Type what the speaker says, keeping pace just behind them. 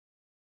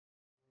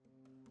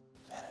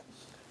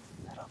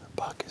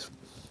buck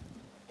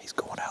he's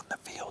going out in the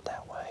field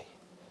that way.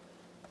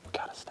 We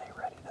gotta stay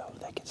ready though.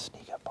 They can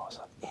sneak up on us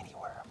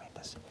anywhere. I mean,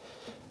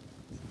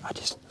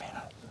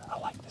 I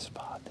like this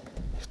spot.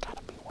 There's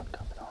gotta be one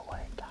coming our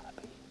way. Gotta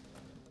be.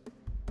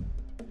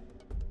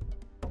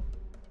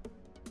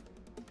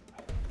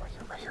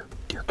 Right here.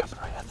 Deer coming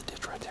right out of the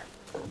ditch right there.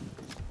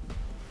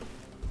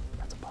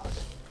 That's a buck.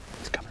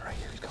 He's coming right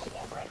here. He's gonna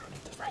walk right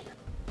underneath this right here.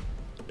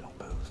 Don't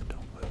move.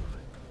 Don't move.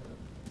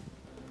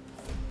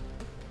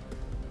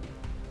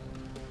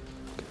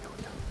 Okay, here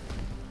we go.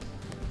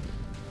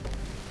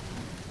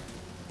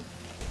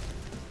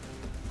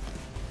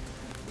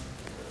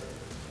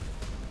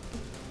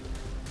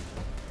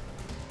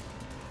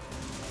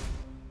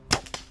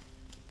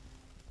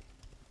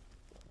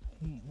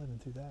 He ain't living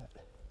through that.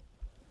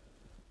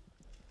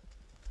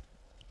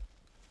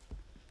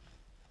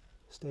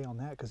 Stay on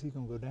that because he's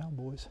gonna go down,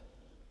 boys.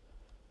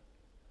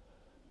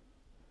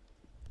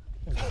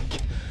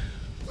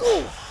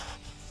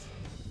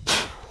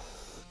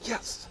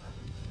 Yes,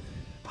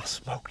 I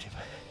smoked him.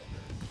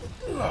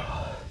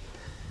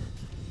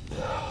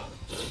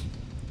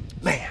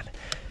 Man,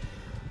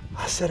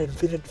 I said it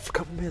a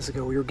couple minutes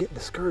ago. We were getting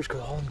discouraged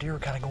because all them deer were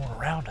kind of going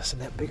around us,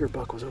 and that bigger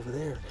buck was over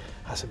there.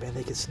 I said, man,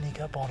 they could sneak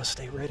up on us.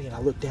 Stay ready. And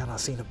I looked down. I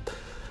seen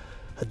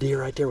a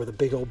deer right there with a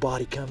big old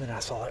body coming. I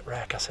saw that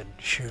rack. I said,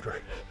 shoot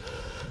her.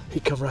 He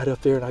come right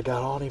up there, and I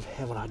got on him.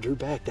 And when I drew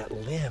back, that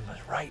limb was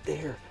right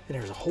there, and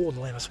there's a hole in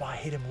the limb. That's why I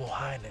hit him a little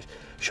high in the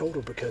shoulder,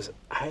 because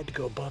I had to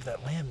go above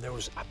that limb.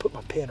 I put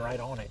my pin right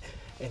on it,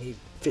 and he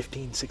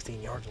 15,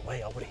 16 yards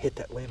away. I would have hit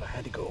that limb. I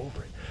had to go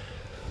over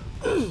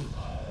it.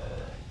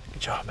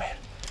 Good job, man.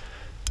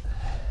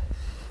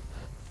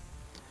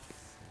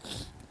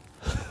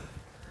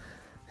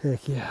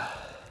 Heck yeah.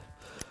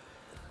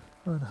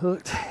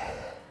 Unhooked.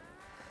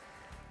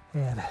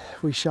 And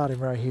we shot him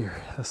right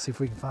here. Let's see if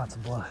we can find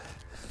some blood.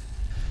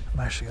 I'm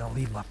actually gonna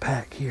leave my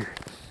pack here.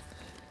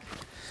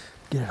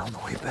 Get it on the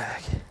way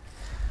back.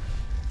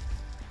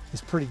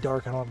 It's pretty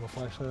dark out on my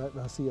flashlight.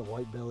 I see a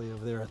white belly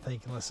over there, I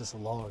think, unless it's a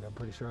log. I'm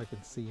pretty sure I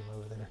can see him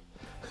over there.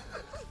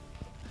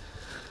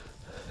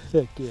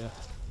 Heck yeah.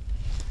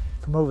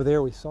 From over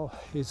there we saw,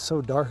 it's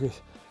so dark.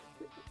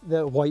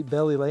 That white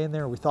belly laying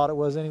there, we thought it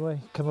was anyway.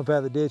 Come up out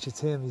of the ditch, it's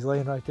him, he's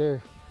laying right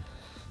there.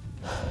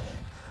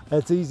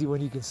 That's easy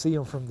when you can see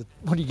him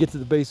when you get to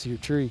the base of your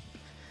tree.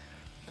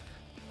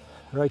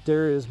 Right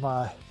there is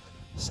my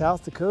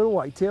South Dakota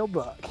whitetail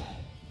buck.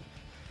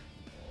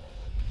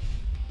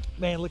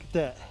 Man, look at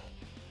that.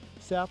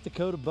 South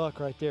Dakota buck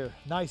right there.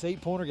 Nice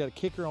 8-pointer, got a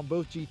kicker on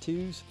both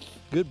G2s.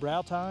 Good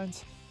brow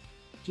tines.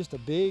 Just a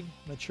big,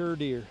 mature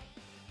deer.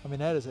 I mean,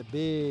 that is a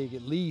big,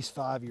 at least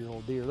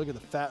 5-year-old deer. Look at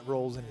the fat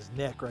rolls in his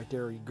neck right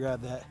there. You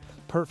grab that.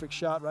 Perfect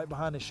shot right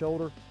behind his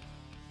shoulder.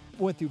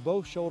 Went through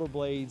both shoulder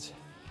blades.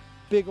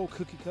 Big old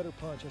cookie cutter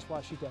punch. That's why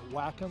I shoot that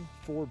Whack-'em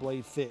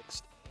 4-blade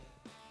fixed.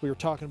 We were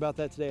talking about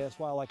that today. That's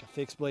why I like a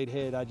fixed blade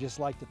head. I just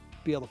like to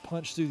be able to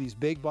punch through these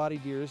big body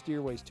deer. This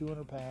deer weighs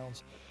 200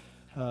 pounds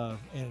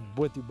and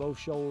went through both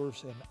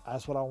shoulders, and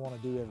that's what I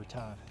want to do every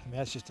time. I mean,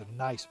 that's just a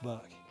nice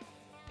buck.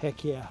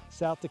 Heck yeah.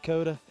 South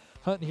Dakota,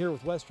 hunting here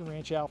with Western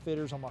Ranch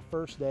Outfitters on my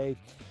first day.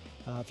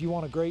 If you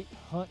want a great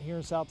hunt here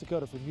in South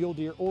Dakota for mule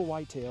deer or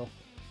whitetail,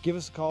 give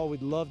us a call.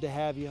 We'd love to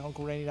have you.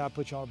 Uncle Randy and I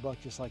put you on a buck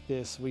just like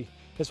this.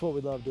 That's what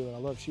we love doing. I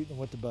love shooting them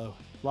with the bow.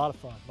 A lot of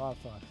fun, a lot of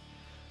fun.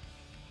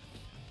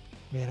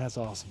 Man, that's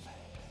awesome.